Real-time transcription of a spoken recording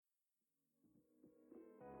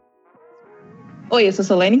Oi, eu sou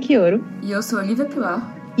Solane Quioro. E eu sou Olivia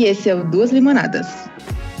Pilar. E esse é o Duas Limonadas.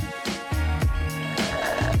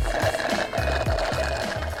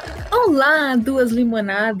 Olá, Duas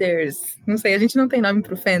Limonaders! Não sei, a gente não tem nome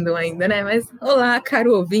pro fandom ainda, né? Mas olá,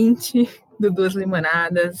 caro ouvinte do Duas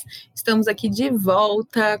Limonadas. Estamos aqui de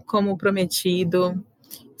volta, como prometido.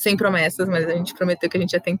 Sem promessas, mas a gente prometeu que a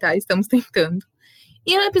gente ia tentar e estamos tentando.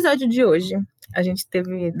 E no episódio de hoje, a gente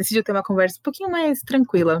decidiu ter uma conversa um pouquinho mais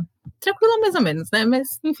tranquila. Tranquila mais ou menos, né?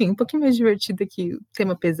 Mas, enfim, um pouquinho mais divertida que o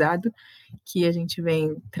tema pesado que a gente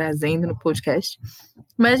vem trazendo no podcast.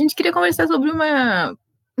 Mas a gente queria conversar sobre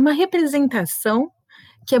uma representação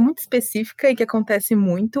que é muito específica e que acontece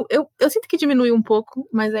muito. Eu sinto que diminui um pouco,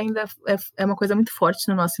 mas ainda é uma coisa muito forte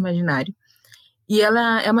no nosso imaginário. E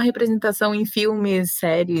ela é uma representação em filmes,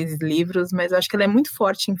 séries, livros, mas eu acho que ela é muito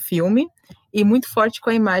forte em filme e muito forte com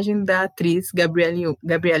a imagem da atriz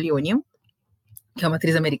Gabrielle Union, que é uma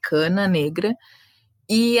atriz americana, negra.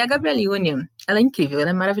 E a Gabrielle Union, ela é incrível, ela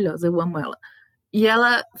é maravilhosa, eu amo ela. E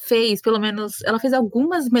ela fez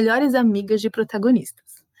algumas melhores amigas de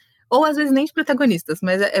protagonistas. Ou às vezes nem de protagonistas,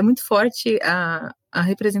 mas é muito forte a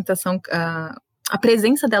representação, a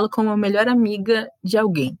presença dela como a melhor amiga de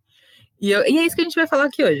alguém. E é isso que a gente vai falar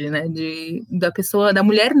aqui hoje, né? Da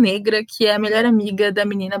mulher negra que é a melhor amiga da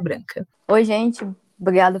menina branca. Oi, gente.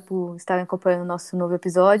 Obrigada por estarem acompanhando o nosso novo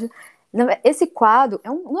episódio. Esse quadro,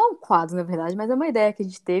 não é um quadro, na verdade, mas é uma ideia que a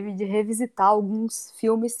gente teve de revisitar alguns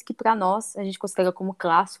filmes que, para nós, a gente considera como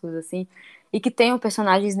clássicos, assim, e que tenham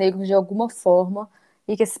personagens negros de alguma forma,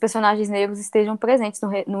 e que esses personagens negros estejam presentes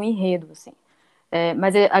no enredo, assim.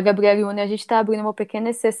 Mas a Gabrielle Union, a gente está abrindo uma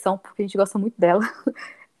pequena exceção, porque a gente gosta muito dela.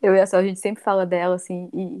 Eu e a Sol, a gente sempre fala dela, assim,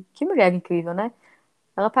 e que mulher incrível, né?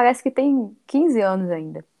 Ela parece que tem 15 anos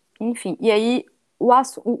ainda. Enfim, e aí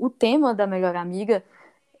o tema da melhor amiga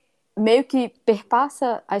meio que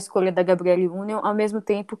perpassa a escolha da Gabrielle Union, ao mesmo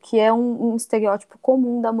tempo que é um estereótipo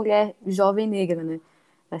comum da mulher jovem negra, né?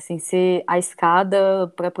 Assim, ser a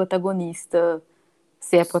escada para protagonista,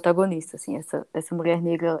 ser a protagonista, assim, essa mulher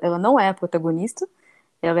negra, ela não é a protagonista,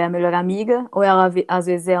 ela é a melhor amiga, ou ela às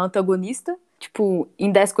vezes é a antagonista. Tipo,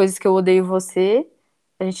 em 10 Coisas que Eu Odeio Você,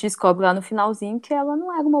 a gente descobre lá no finalzinho que ela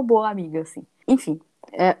não era uma boa amiga, assim. Enfim,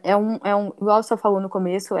 igual você falou no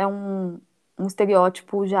começo, é um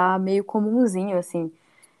estereótipo já meio comumzinho, assim.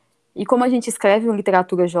 E como a gente escreve em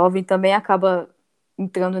literatura jovem, também acaba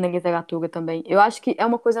entrando na literatura também. Eu acho que é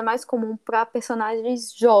uma coisa mais comum para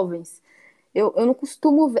personagens jovens. Eu não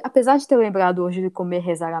costumo ver, apesar de ter lembrado hoje de Comer,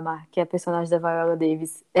 Rezar, Amar, que é a personagem da Viola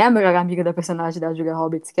Davis, é a melhor amiga da personagem da Julia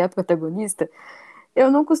Roberts, que é a protagonista,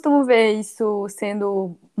 eu não costumo ver isso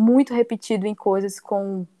sendo muito repetido em coisas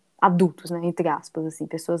com adultos, né, entre aspas, assim,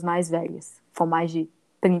 pessoas mais velhas, com mais de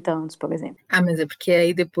 30 anos, por exemplo. Ah, mas é porque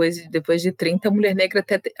aí depois de 30, a mulher negra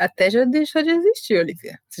até já deixou de existir,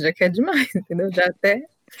 Olivia. Você já quer demais, entendeu? Já até...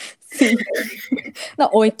 Sim. Não,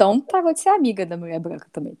 ou então parou de ser amiga da mulher branca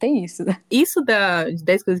também, tem isso, né? Isso de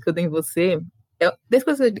 10 Coisas que Eu Dei em Você... 10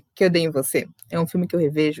 Coisas que Eu Dei em Você é um filme que eu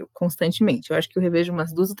revejo constantemente. Eu acho que eu revejo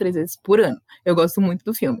umas 2 ou 3 vezes por ano. Eu gosto muito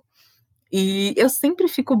do filme. E eu sempre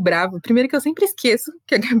fico brava. Primeiro que eu sempre esqueço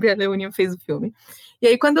que a Gabrielle Union fez o filme. E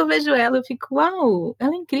aí quando eu vejo ela, eu fico, uau,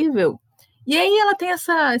 ela é incrível. E aí ela tem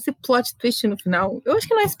esse plot twist no final. Eu acho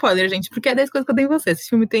que não é spoiler, gente, porque é 10 Coisas que Eu Dei em Você. Esse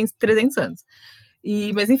filme tem 300 anos.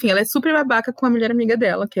 Mas enfim, ela é super babaca com a melhor amiga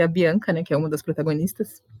dela, que é a Bianca, né, que é uma das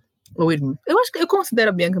protagonistas. Ou irmã. Eu acho que eu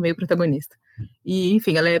considero a Bianca meio protagonista. E,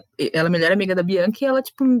 enfim, ela é a melhor amiga da Bianca e ela,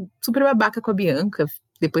 tipo, super babaca com a Bianca.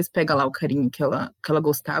 Depois pega lá o carinho que ela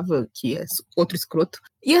gostava, que é outro escroto.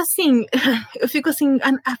 E, assim, eu fico assim,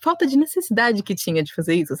 a falta de necessidade que tinha de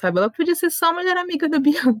fazer isso, sabe? Ela podia ser só a melhor amiga da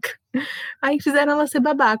Bianca. Aí fizeram ela ser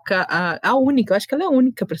babaca. A única, eu acho que ela é a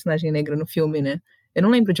única personagem negra no filme, né? Eu não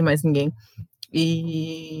lembro de mais ninguém.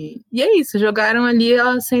 E é isso, jogaram ali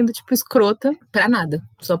ela sendo, tipo, escrota pra nada.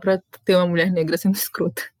 Só pra ter uma mulher negra sendo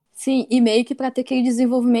escrota. Sim, e meio que pra ter aquele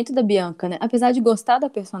desenvolvimento da Bianca, né? Apesar de gostar da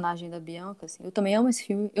personagem da Bianca, assim, eu também amo esse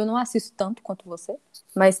filme. Eu não assisto tanto quanto você,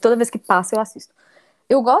 mas toda vez que passa eu assisto.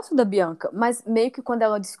 Eu gosto da Bianca, mas meio que quando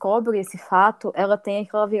ela descobre esse fato, ela tem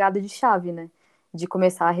aquela virada de chave, né? De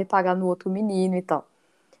começar a reparar no outro menino e tal.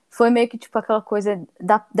 Foi meio que, tipo, aquela coisa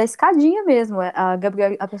da escadinha mesmo.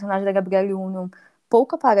 A personagem da Gabrielle Union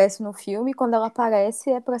pouco aparece no filme, e quando ela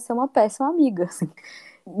aparece é pra ser uma péssima amiga, assim.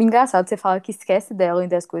 Engraçado, você fala que esquece dela em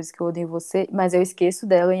 10 Coisas que Eu Odeio em Você, mas eu esqueço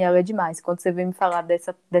dela em Ela é Demais. Quando você veio me falar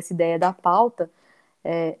dessa ideia da pauta,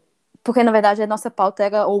 porque na verdade a nossa pauta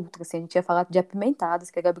era outra, assim, a gente ia falar de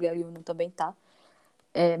Apimentadas, que a Gabrielle Union também tá.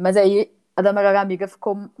 Mas aí A da melhor amiga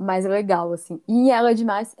ficou mais legal, assim. E em Ela é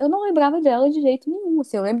Demais, eu não lembrava dela de jeito nenhum,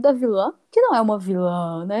 assim. Eu lembro da vilã, que não é uma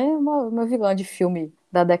vilã, né? Uma vilã de filme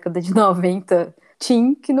da década de 90,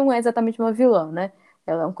 teen, que não é exatamente uma vilã, né?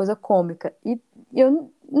 Ela é uma coisa cômica. E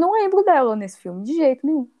eu não lembro dela nesse filme, de jeito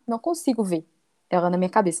nenhum. Não consigo ver ela na minha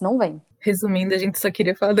cabeça, não vem. Resumindo, a gente só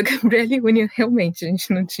queria falar da Gabrielle Union, realmente. A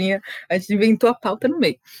gente não tinha. A gente inventou a pauta no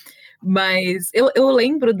meio. Mas eu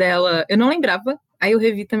lembro dela, eu não lembrava. Aí eu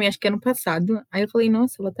revi também, acho que ano passado. Aí eu falei,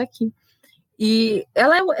 nossa, ela tá aqui. E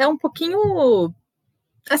ela é um pouquinho.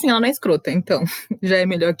 Assim, ela não é escrota, então já é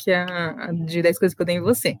melhor que a de 10 coisas que eu dei em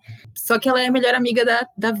você. Só que ela é a melhor amiga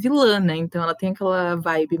da vilã, né? Então ela tem aquela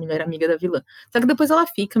vibe melhor amiga da vilã. Só que depois ela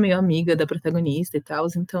fica meio amiga da protagonista e tal,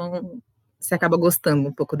 então você acaba gostando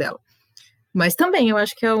um pouco dela. Mas também, eu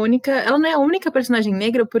acho que a única. Ela não é a única personagem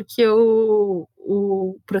negra, porque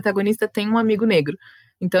o protagonista tem um amigo negro.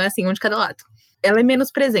 Então é assim, um de cada lado. Ela é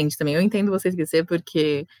menos presente também. Eu entendo você esquecer,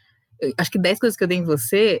 porque acho que 10 coisas que eu dei em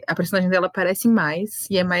você, a personagem dela aparece mais,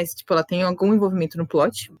 e é mais, tipo, ela tem algum envolvimento no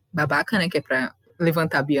plot, babaca, né, que é pra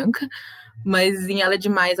levantar a Bianca, mas em Ela é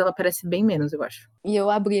Demais ela aparece bem menos, eu acho. E eu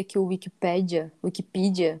abri aqui o Wikipedia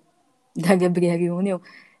da Gabrielle Union,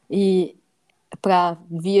 e para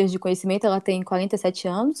vias de conhecimento, ela tem 47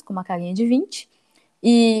 anos, com uma carinha de 20.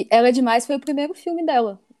 E Ela é Demais foi o primeiro filme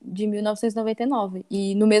dela, de 1999.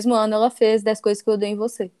 E no mesmo ano ela fez 10 Coisas que eu odeio em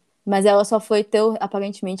você. Mas ela só foi ter,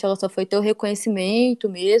 aparentemente, ela só foi ter o reconhecimento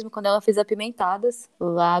mesmo quando ela fez Apimentadas,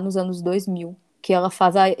 lá nos anos 2000. Que ela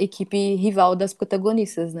faz a equipe rival das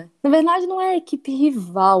protagonistas, né? Na verdade, não é equipe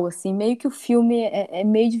rival, assim, meio que o filme é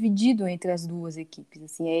meio dividido entre as duas equipes,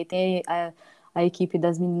 assim. Aí tem a equipe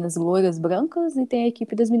das meninas loiras brancas e tem a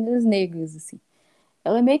equipe das meninas negras, assim.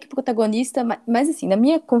 Ela é meio que protagonista, mas assim, na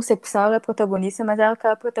minha concepção ela é protagonista, mas ela é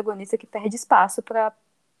aquela protagonista que perde espaço para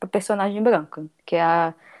personagem branca, que é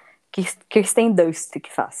a Kirsten Dunst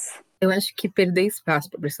que faz. Eu acho que perder espaço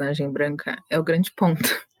pra personagem branca é o grande ponto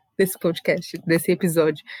desse podcast, desse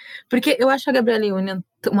episódio. Porque eu acho a Gabrielle Union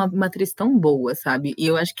uma atriz tão boa, sabe? E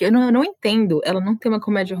eu acho que eu não entendo ela não tem uma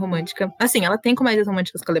comédia romântica. Assim, ela tem comédias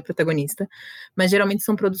românticas que ela é protagonista, mas geralmente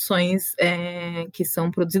são produções que são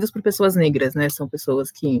produzidas por pessoas negras, né? São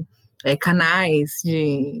pessoas que. Canais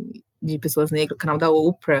de pessoas negras, o canal da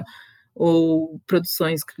Oprah, ou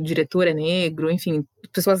produções que o diretor é negro, enfim,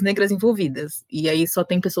 pessoas negras envolvidas. E aí só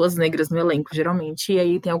tem pessoas negras no elenco, geralmente, e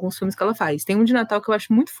aí tem alguns filmes que ela faz. Tem um de Natal que eu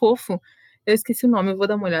acho muito fofo, eu esqueci o nome, eu vou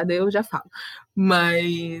dar uma olhada, eu já falo.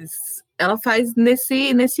 Mas ela faz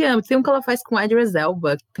nesse âmbito. Tem um que ela faz com Idris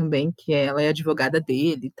Elba também, que ela é advogada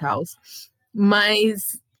dele e tal.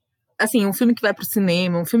 Mas, assim, um filme que vai pro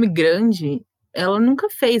cinema, um filme grande, ela nunca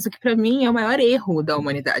fez, o que pra mim é o maior erro da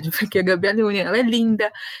humanidade, porque a Gabrielle Union, ela é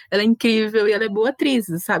linda, ela é incrível e ela é boa atriz,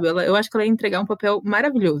 sabe? Eu acho que ela ia entregar um papel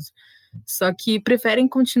maravilhoso. Só que preferem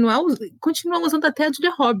continuam usando até a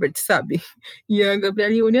Julia Roberts, sabe? E a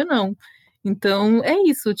Gabrielle Union não. Então é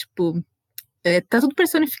isso, tipo, tá tudo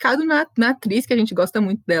personificado na atriz, que a gente gosta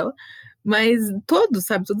muito dela, mas todos,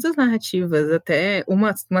 sabe, todas as narrativas, até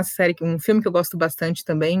uma série, um filme que eu gosto bastante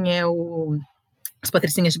também é o As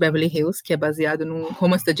Patricinhas de Beverly Hills, que é baseado no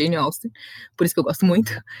romance da Jane Austen, por isso que eu gosto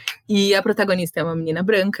muito. E a protagonista é uma menina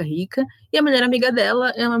branca, rica, e a melhor amiga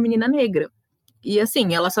dela é uma menina negra. E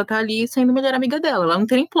assim, ela só tá ali sendo melhor amiga dela, ela não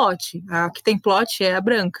tem nem plot. A que tem plot é a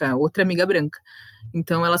branca, a outra amiga branca.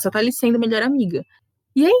 Então ela só tá ali sendo melhor amiga.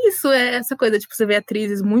 E é isso, é essa coisa, tipo, você vê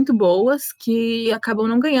atrizes muito boas que acabam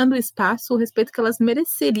não ganhando o espaço, o respeito que elas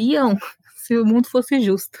mereceriam se o mundo fosse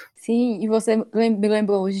justo. Sim, e você me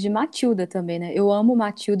lembrou hoje de Matilda também, né? Eu amo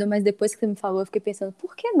Matilda, mas depois que você me falou, eu fiquei pensando,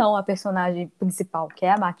 por que não a personagem principal, que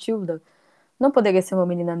é a Matilda, não poderia ser uma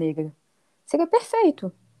menina negra? Seria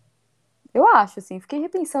perfeito. Eu acho, assim, fiquei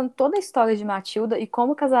repensando toda a história de Matilda e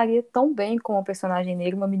como casaria tão bem com uma personagem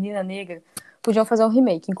negra, uma menina negra. Podiam fazer um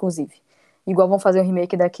remake, inclusive. Igual vão fazer um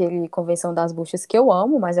remake daquele Convenção das Bruxas que eu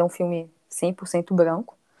amo, mas é um filme 100%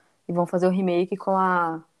 branco. E vão fazer um remake com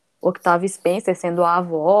a Octavia Spencer sendo a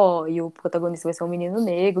avó e o protagonista vai ser um menino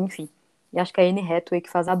negro, enfim. E acho que é a Anne Hathaway que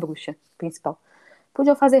faz a bruxa principal.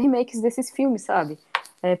 Podiam fazer remakes desses filmes, sabe?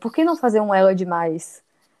 Por que não fazer um Ela Demais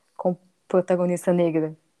com protagonista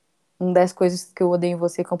negra? 10 coisas que eu odeio em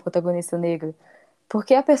você com protagonista negra.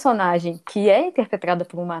 Porque a personagem que é interpretada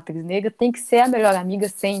por uma atriz negra tem que ser a melhor amiga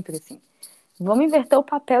sempre, assim. Vamos inverter o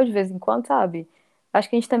papel de vez em quando, sabe? Acho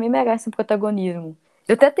que a gente também merece um protagonismo.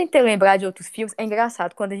 Eu até tentei lembrar de outros filmes. É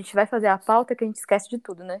engraçado, quando a gente vai fazer a pauta que a gente esquece de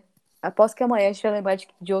tudo, né? Aposto que amanhã a gente vai lembrar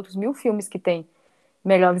de outros 1000 filmes que tem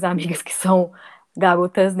melhores amigas que são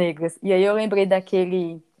garotas negras. E aí eu lembrei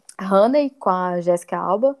daquele Honey com a Jessica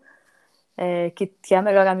Alba, que a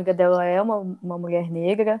melhor amiga dela é uma mulher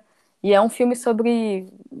negra. E é um filme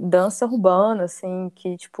sobre dança urbana, assim,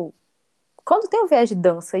 que, tipo, quando tem o viés de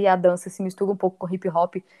dança e a dança se mistura um pouco com hip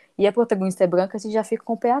hop e a protagonista é branca, a gente já fica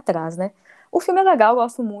com o pé atrás, né? O filme é legal, eu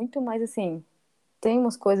gosto muito, mas, assim, tem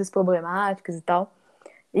umas coisas problemáticas e tal.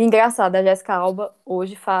 E engraçado, a Jessica Alba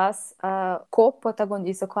hoje faz a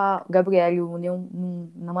co-protagonista com a Gabrielle Union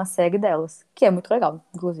numa série delas, que é muito legal,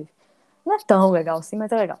 inclusive. Não é tão legal assim,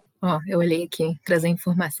 mas é legal. Ó, eu olhei aqui, trazer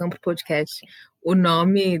informação pro podcast. O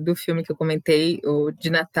nome do filme que eu comentei, o de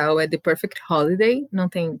Natal, é The Perfect Holiday, não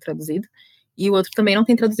tem traduzido. E o outro também não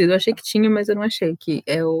tem traduzido. Eu achei que tinha, mas eu não achei. Que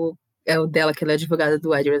é o dela, que ela é advogada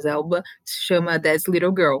do Idris Elba, se chama Dad's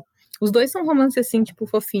Little Girl. Os dois são romance assim, tipo,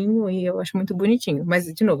 fofinho, e eu acho muito bonitinho. Mas,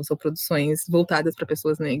 de novo, são produções voltadas para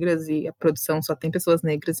pessoas negras, e a produção só tem pessoas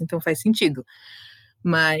negras, então faz sentido.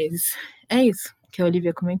 Mas é isso que a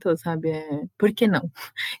Olivia comentou, sabe? Por que não?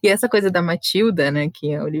 E essa coisa da Matilda, né,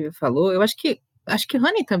 que a Olivia falou, eu acho que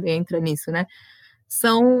Honey também entra nisso, né?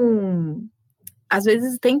 São às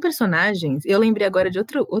vezes tem personagens. Eu lembrei agora de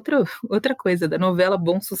outra coisa da novela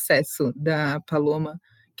Bom Sucesso da Paloma,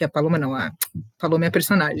 que a Paloma não, a Paloma é a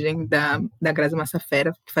personagem da Grazi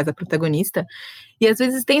Massafera, que faz a protagonista. E às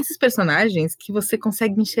vezes tem esses personagens que você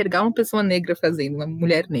consegue enxergar uma pessoa negra fazendo, uma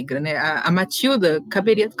mulher negra, né? A Matilda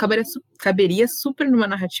caberia super numa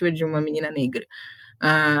narrativa de uma menina negra.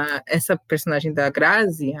 Essa personagem da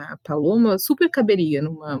Grazi, a Paloma, super caberia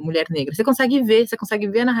numa mulher negra. Você consegue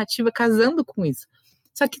ver a narrativa casando com isso.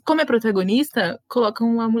 Só que, como é protagonista, colocam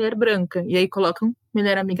uma mulher branca, e aí colocam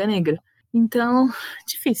mulher amiga negra. Então,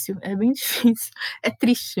 difícil, é bem difícil. É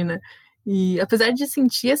triste, né? E apesar de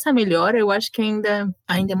sentir essa melhora, eu acho que ainda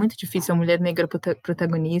é muito difícil a mulher negra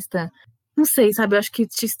protagonista. Não sei, sabe? Eu acho que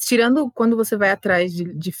tirando quando você vai atrás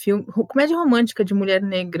de filme, comédia romântica de mulher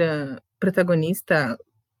negra protagonista,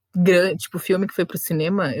 grande, tipo filme que foi pro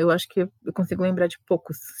cinema, eu acho que eu consigo lembrar de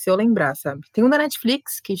poucos, se eu lembrar, sabe? Tem um da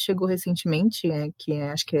Netflix que chegou recentemente,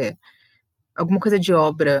 acho que é alguma coisa de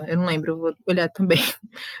obra, eu não lembro, eu vou olhar também.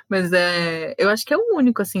 Mas eu acho que é o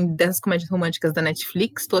único, assim, dessas comédias românticas da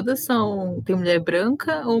Netflix, todas tem mulher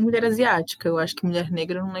branca ou mulher asiática. Eu acho que mulher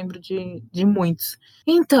negra eu não lembro de muitos.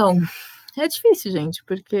 Então, é difícil, gente,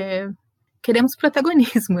 porque queremos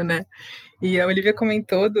protagonismo, né? E a Olivia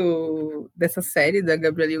comentou dessa série da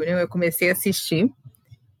Gabrielle Union, eu comecei a assistir.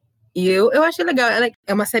 E eu achei legal. Ela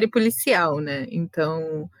é uma série policial, né?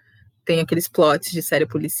 Então tem aqueles plots de série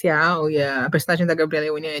policial. E a personagem da Gabrielle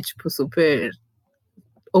Union é, tipo, super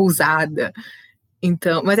ousada.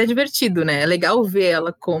 Então, mas é divertido, né? É legal ver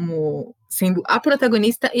ela como sendo a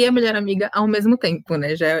protagonista e a melhor amiga ao mesmo tempo,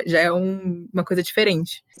 né? Já é uma coisa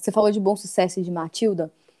diferente. Você falou de Bom Sucesso e de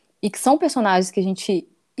Matilda, e que são personagens que a gente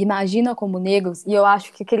imagina como negros, e eu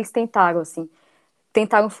acho que eles tentaram, assim,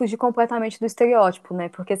 tentaram fugir completamente do estereótipo, né?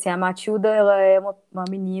 Porque, assim, a Matilda, ela é uma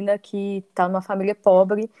menina que tá numa família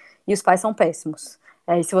pobre e os pais são péssimos.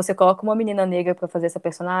 E se você coloca uma menina negra pra fazer essa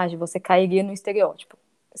personagem, você cairia no estereótipo.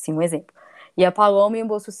 Assim, um exemplo. E a Paloma, em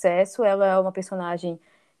Bom Sucesso, ela é uma personagem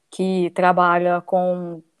que trabalha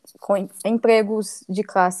com empregos de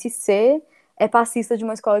classe C, é passista de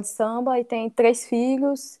uma escola de samba e tem 3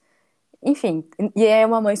 filhos, enfim, e é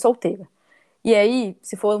uma mãe solteira. E aí,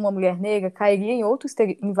 se for uma mulher negra, cairia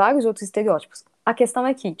em vários outros estereótipos. A questão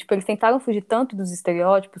é que, tipo, eles tentaram fugir tanto dos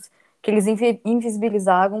estereótipos que eles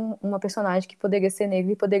invisibilizaram uma personagem que poderia ser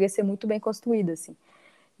negra e poderia ser muito bem construída, assim.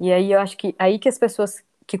 E aí eu acho que aí que as pessoas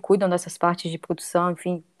que cuidam dessas partes de produção,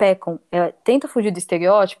 enfim, pecam. Tenta fugir do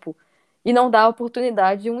estereótipo e não dá a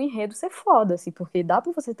oportunidade de um enredo ser foda, assim, porque dá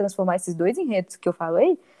pra você transformar esses dois enredos que eu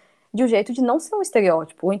falei de um jeito de não ser um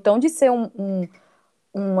estereótipo, ou então de ser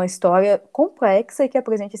uma história complexa e que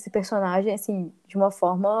apresente esse personagem, assim, de uma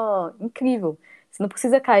forma incrível. Você não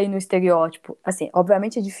precisa cair no estereótipo. Assim,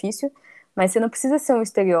 obviamente é difícil, mas você não precisa ser um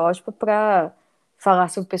estereótipo para falar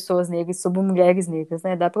sobre pessoas negras, sobre mulheres negras,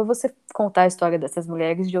 né? Dá para você contar a história dessas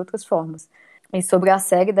mulheres de outras formas. E sobre a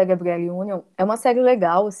série da Gabrielle Union, é uma série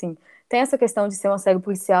legal, assim. Tem essa questão de ser uma série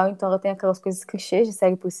policial, então ela tem aquelas coisas clichês de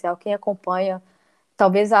série policial. Quem acompanha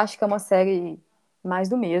talvez ache que é uma série mais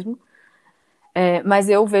do mesmo. Mas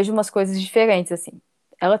eu vejo umas coisas diferentes, assim.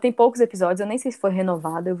 Ela tem poucos episódios, eu nem sei se foi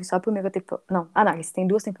renovada, eu vi só a primeira temporada. Não, Análise, tem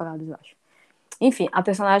 2 temporadas, eu acho. Enfim, a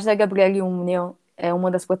personagem da Gabrielle Union é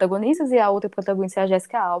uma das protagonistas e a outra protagonista é a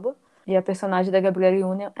Jessica Alba. E a personagem da Gabrielle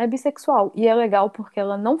Union é bissexual. E é legal porque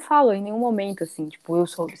ela não fala em nenhum momento, assim, tipo, eu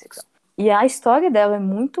sou bissexual. E a história dela é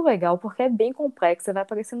muito legal porque é bem complexa, vai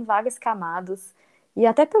aparecendo várias camadas. E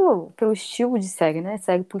até pelo estilo de série, né?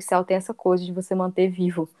 Série policial tem essa coisa de você manter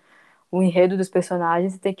vivo o enredo dos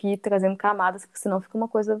personagens e ter que ir trazendo camadas, porque senão fica uma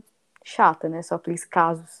coisa chata, né? Só aqueles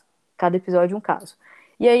casos. Cada episódio é um caso.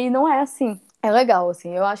 E aí não é assim. É legal,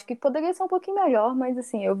 assim. Eu acho que poderia ser um pouquinho melhor, mas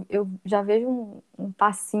assim, eu já vejo um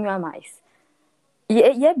passinho a mais. E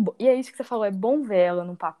é isso que você falou, é bom ver ela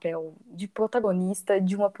num papel de protagonista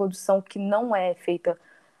de uma produção que não é feita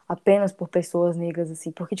apenas por pessoas negras, assim,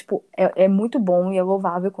 porque, tipo, é muito bom e é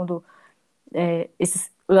louvável quando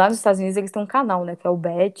lá nos Estados Unidos eles têm um canal, né, que é o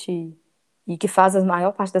BET, e que faz a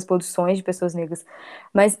maior parte das produções de pessoas negras.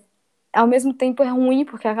 Mas, ao mesmo tempo, é ruim,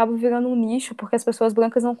 porque acaba virando um nicho, porque as pessoas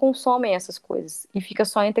brancas não consomem essas coisas, e fica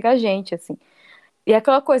só entre a gente, assim. E é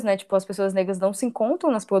aquela coisa, né? Tipo, as pessoas negras não se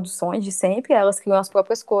encontram nas produções de sempre, elas criam as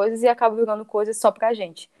próprias coisas e acabam virando coisas só pra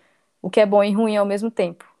gente. O que é bom e ruim ao mesmo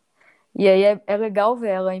tempo. E aí é legal ver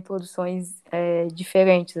ela em produções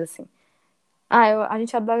diferentes, assim. A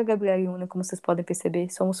gente adora a Gabriela Luna, como vocês podem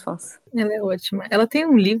perceber, somos fãs. Ela é ótima. Ela tem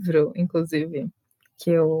um livro, inclusive,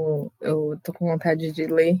 que eu tô com vontade de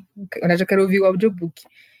ler. Na verdade, eu quero ouvir o audiobook.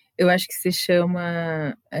 Eu acho que se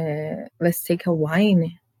chama Let's Take a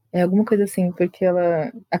Wine. É alguma coisa assim, porque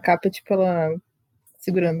a capa é tipo ela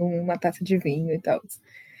segurando uma taça de vinho e tal.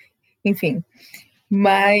 Enfim,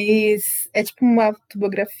 mas é tipo uma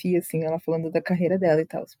autobiografia, assim, ela falando da carreira dela e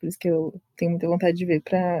tal. Por isso que eu tenho muita vontade de ver,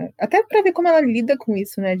 até pra ver como ela lida com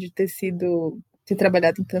isso, né? De ter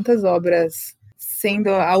trabalhado em tantas obras, sendo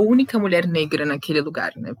a única mulher negra naquele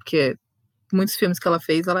lugar, né? Porque muitos filmes que ela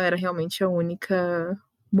fez, ela era realmente a única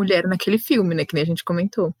mulher naquele filme, né? Que nem a gente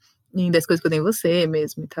comentou. Em 10 Coisas que eu dei em você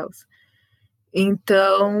mesmo e tal.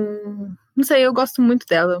 Então, não sei, eu gosto muito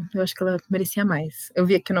dela. Eu acho que ela merecia mais. Eu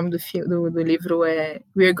vi aqui o nome do livro é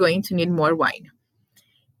We're Going to Need More Wine.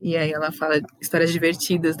 E aí ela fala histórias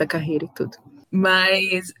divertidas da carreira e tudo.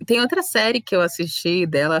 Mas tem outra série que eu assisti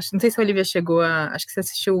dela, não sei se a Olivia chegou a. Acho que você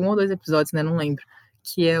assistiu um ou dois episódios, né? Não lembro.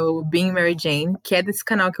 Que é o Being Mary Jane, que é desse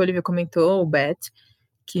canal que a Olivia comentou, o Bet.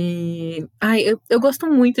 Que. Ai, eu gosto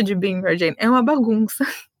muito de Being Mary Jane. É uma bagunça.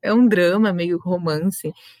 É um drama, meio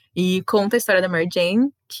romance. E conta a história da Mary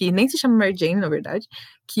Jane, que nem se chama Mary Jane, na verdade,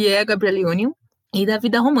 que é a Gabrielle Union, e da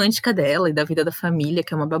vida romântica dela, e da vida da família,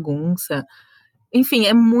 que é uma bagunça. Enfim,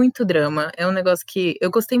 é muito drama. É um negócio que eu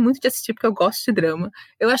gostei muito de assistir porque eu gosto de drama.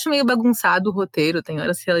 Eu acho meio bagunçado o roteiro, tem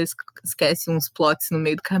horas que ela esquece uns plots no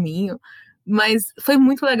meio do caminho. Mas foi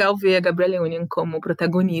muito legal ver a Gabrielle Union como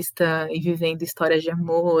protagonista e vivendo histórias de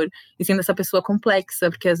amor e sendo essa pessoa complexa,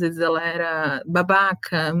 porque às vezes ela era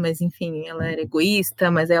babaca, mas enfim, ela era egoísta,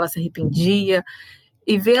 mas aí ela se arrependia.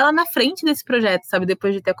 E ver ela na frente desse projeto, sabe?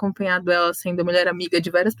 Depois de ter acompanhado ela sendo a melhor amiga de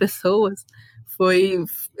várias pessoas, foi.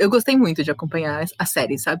 Eu gostei muito de acompanhar a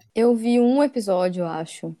série, sabe? Eu vi um episódio, eu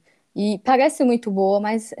acho, e parece muito boa,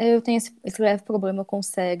 mas eu tenho esse leve problema com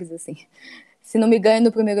séries, assim. Se não me ganha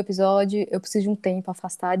no primeiro episódio, eu preciso de um tempo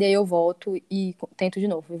afastado, e aí eu volto e tento de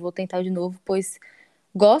novo. Eu vou tentar de novo, pois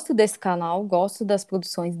gosto desse canal, gosto das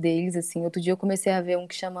produções deles, assim. Outro dia eu comecei a ver um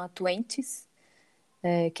que chama Twenties,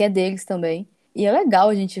 que é deles também. E é legal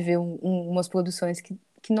a gente ver umas produções que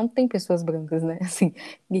não tem pessoas brancas, né? Assim,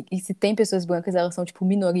 e se tem pessoas brancas, elas são, tipo,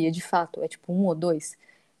 minoria de fato. É, tipo, um ou dois.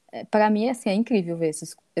 Para mim, assim, é incrível ver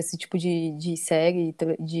esse tipo de série,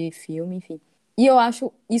 de filme, enfim. E eu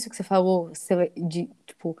acho isso que você falou, de,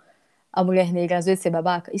 tipo, a mulher negra às vezes ser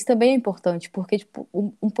babaca, isso também é importante, porque, tipo,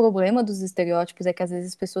 um problema dos estereótipos é que às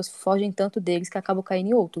vezes as pessoas fogem tanto deles que acabam caindo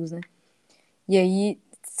em outros, né? E aí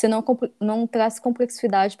você não traz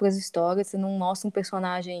complexidade para as histórias, você não mostra um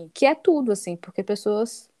personagem que é tudo, assim, porque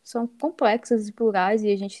pessoas são complexas e plurais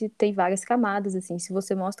e a gente tem várias camadas, assim. Se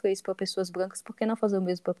você mostra isso para pessoas brancas, por que não fazer o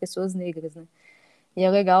mesmo para pessoas negras, né? E é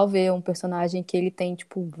legal ver um personagem que ele tem,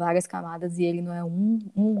 tipo, várias camadas e ele não é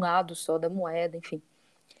um lado só da moeda, enfim.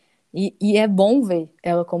 E é bom ver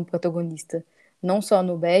ela como protagonista. Não só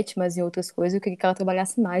no Bet, mas em outras coisas. Eu queria que ela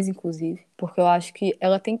trabalhasse mais, inclusive. Porque eu acho que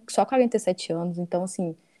ela tem só 47 anos. Então,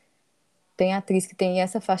 assim, tem atriz que tem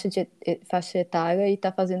essa faixa etária e tá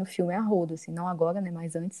fazendo filme a rodo, assim. Não agora, né?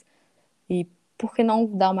 Mas antes. E por que não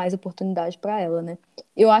dar mais oportunidade para ela, né?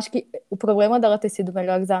 Eu acho que o problema dela ter sido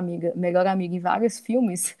melhor amiga em vários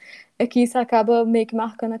filmes é que isso acaba meio que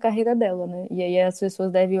marcando a carreira dela, né? E aí as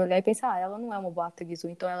pessoas devem olhar e pensar, ela não é uma boa atriz, ou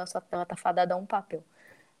então ela tá fadada a um papel.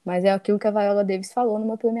 Mas é aquilo que a Viola Davis falou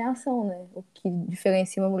numa premiação, né? O que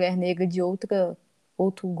diferencia uma mulher negra de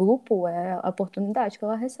outro grupo é a oportunidade que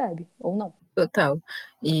ela recebe, ou não. Total.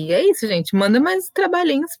 E é isso, gente. Manda mais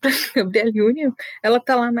trabalhinhos pra Gabrielle Union. Ela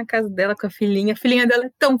tá lá na casa dela com a filhinha. A filhinha dela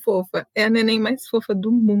é tão fofa. É a neném mais fofa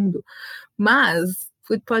do mundo. Mas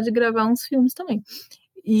pode gravar uns filmes também.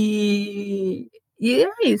 E, e é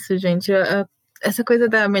isso, gente. Essa coisa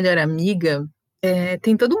da melhor amiga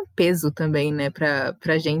tem todo um peso também, né,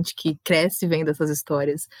 pra gente que cresce vendo essas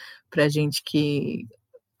histórias, pra gente que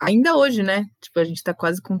ainda hoje, né? Tipo, a gente tá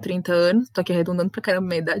quase com 30 anos, tô aqui arredondando pra caramba a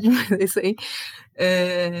minha idade, mas é isso aí.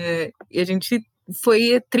 E a gente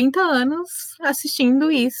foi 30 anos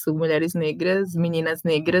assistindo isso, mulheres negras, meninas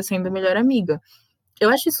negras sendo melhor amiga. Eu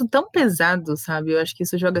acho isso tão pesado, sabe? Eu acho que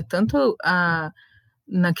isso joga tanto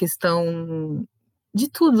na questão de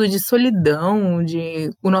tudo, de solidão, de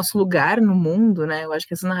o nosso lugar no mundo, né? Eu acho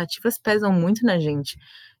que essas narrativas pesam muito na gente.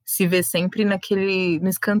 Se vê sempre no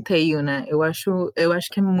escanteio, né? Eu acho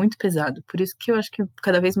que é muito pesado. Por isso que eu acho que é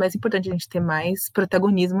cada vez mais importante a gente ter mais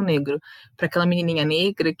protagonismo negro. Para aquela menininha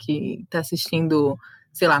negra que tá assistindo,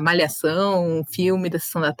 sei lá, Malhação, um filme da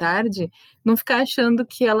Sessão da Tarde, não ficar achando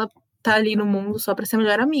que ela tá ali no mundo só pra ser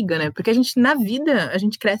melhor amiga, né? Porque a gente, na vida, a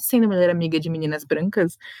gente cresce sendo melhor amiga de meninas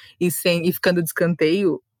brancas e ficando de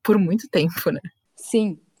escanteio por muito tempo, né?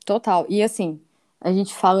 Sim, total. E assim, a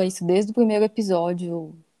gente fala isso desde o primeiro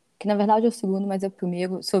episódio, que na verdade é o segundo, mas é o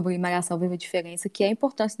primeiro, sobre Malhação Viva a Diferença, que é a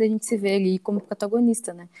importância da gente se ver ali como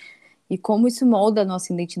protagonista, né? E como isso molda a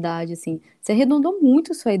nossa identidade, assim. Você arredondou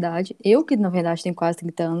muito sua idade. Eu, que na verdade tenho quase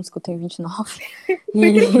 30 anos, que eu tenho 29. Foi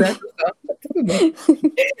E, 3 anos só, tá tudo bem.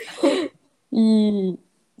 e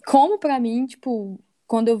como pra mim, tipo,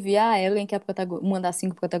 quando eu vi a Ellen, que é uma das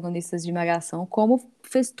 5 protagonistas de Malhação, como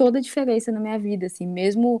fez toda a diferença na minha vida, assim.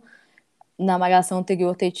 Mesmo na Malhação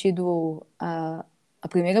anterior ter tido a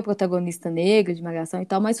primeira protagonista negra de Malhação e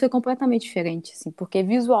tal, mas foi completamente diferente, assim, porque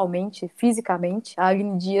visualmente, fisicamente, a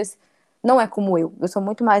Aline Dias não é como eu sou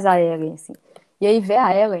muito mais a Ellen, assim. E aí ver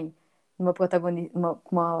a Ellen numa protagonista,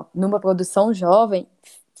 numa produção jovem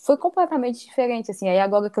foi completamente diferente, assim. Aí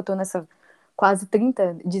agora que eu tô nessa quase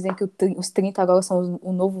 30, dizem que os 30 agora são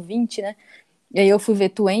o novo 20, né? E aí eu fui ver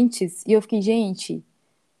Twenties e eu fiquei, gente,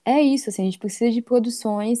 é isso, assim, a gente precisa de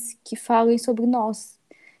produções que falem sobre nós,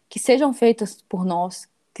 que sejam feitas por nós,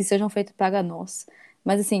 que sejam feitas para nós,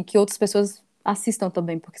 mas assim, que outras pessoas assistam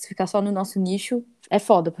também, porque se ficar só no nosso nicho é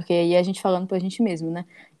foda, porque aí é a gente falando pra gente mesmo, né?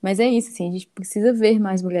 Mas é isso, assim, a gente precisa ver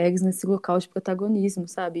mais mulheres nesse local de protagonismo,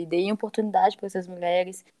 sabe? E deem oportunidade para essas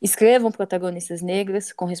mulheres, escrevam protagonistas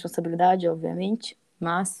negras, com responsabilidade, obviamente,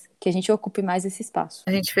 mas que a gente ocupe mais esse espaço.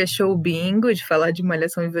 A gente fechou o bingo de falar de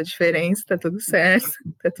Malhação e a Diferença, tá tudo certo,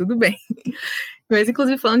 tá tudo bem. Mas,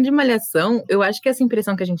 inclusive, falando de Malhação, eu acho que essa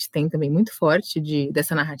impressão que a gente tem também muito forte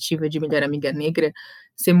dessa narrativa de melhor amiga negra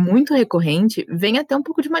ser muito recorrente, vem até um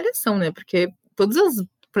pouco de Malhação, né? Porque todas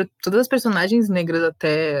as personagens negras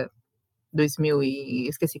até 2000 e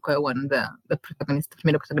esqueci qual é o ano da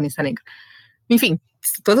primeira protagonista negra. Enfim,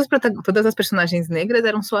 todas as personagens negras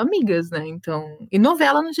eram só amigas, né? Então, e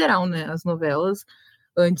novela no geral, né? As novelas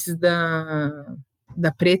antes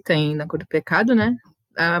da Preta em Na Cor do Pecado, né?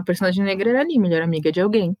 A personagem negra era ali, melhor amiga de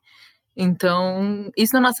alguém. Então,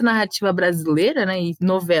 isso na nossa narrativa brasileira, né? E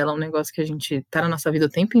novela, um negócio que a gente tá na nossa vida o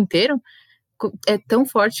tempo inteiro, é tão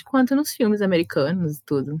forte quanto nos filmes americanos e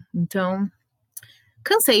tudo. Então,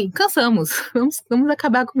 cansamos. Vamos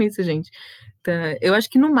acabar com isso, gente. Então, eu acho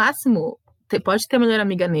que no máximo pode ter a melhor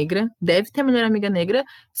amiga negra, deve ter a melhor amiga negra,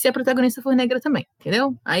 se a protagonista for negra também,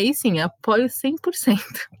 entendeu? Aí sim, apoio 100%.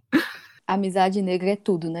 Amizade negra é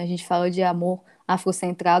tudo, né? A gente fala de amor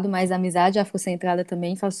afrocentrado, mas a amizade afrocentrada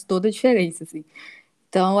também faz toda a diferença, assim.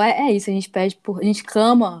 Então é isso, a gente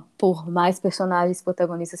clama por mais personagens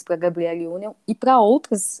protagonistas para Gabrielle Union e para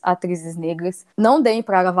outras atrizes negras. Não deem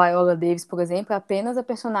para a Viola Davis, por exemplo, apenas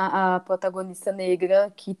a protagonista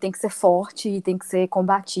negra que tem que ser forte e tem que ser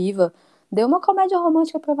combativa. Dê uma comédia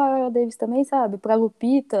romântica para Viola Davis também, sabe? Para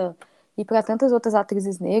Lupita e para tantas outras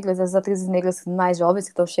atrizes negras, as atrizes negras mais jovens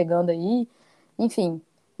que estão chegando aí. Enfim,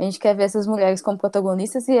 a gente quer ver essas mulheres como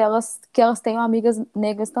protagonistas e que elas tenham amigas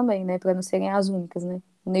negras também, né? Para não serem as únicas, né?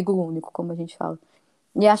 O negro único, como a gente fala.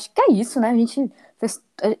 E acho que é isso, né? A gente fez,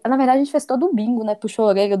 na verdade, a gente fez todo um bingo, né? Puxou a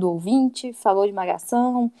orelha do ouvinte, falou de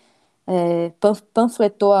Malhação,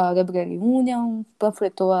 panfletou a Gabrielle Union,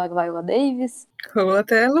 panfletou a Viola Davis. Rolou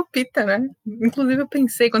até a Lupita, né? Inclusive, eu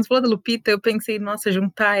pensei, quando você falou da Lupita, eu pensei, nossa,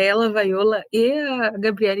 juntar ela, a Viola e a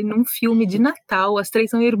Gabriele num filme de Natal, as três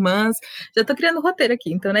são irmãs. Já tô criando roteiro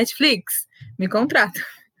aqui, então Netflix, me contrata.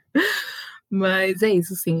 Mas é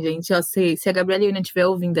isso, sim, gente. Ó, se a Gabriela Union estiver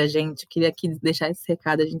ouvindo a gente, eu queria aqui deixar esse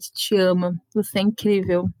recado. A gente te ama. Você é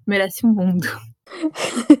incrível. Merece o mundo.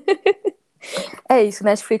 É isso,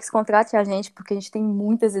 Netflix, contrate a gente, porque a gente tem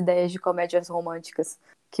muitas ideias de comédias românticas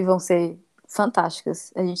que vão ser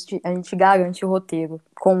fantásticas. A gente garante o roteiro,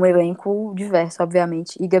 com um elenco diverso,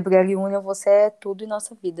 obviamente. E Gabrielle Union, você é tudo em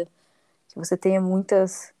nossa vida. Que você tenha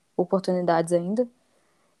muitas oportunidades ainda.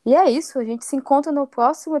 E é isso, a gente se encontra no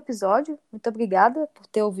próximo episódio. Muito obrigada por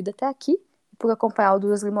ter ouvido até aqui e por acompanhar o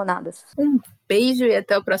Duas Limonadas. Um beijo e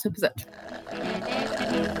até o próximo episódio.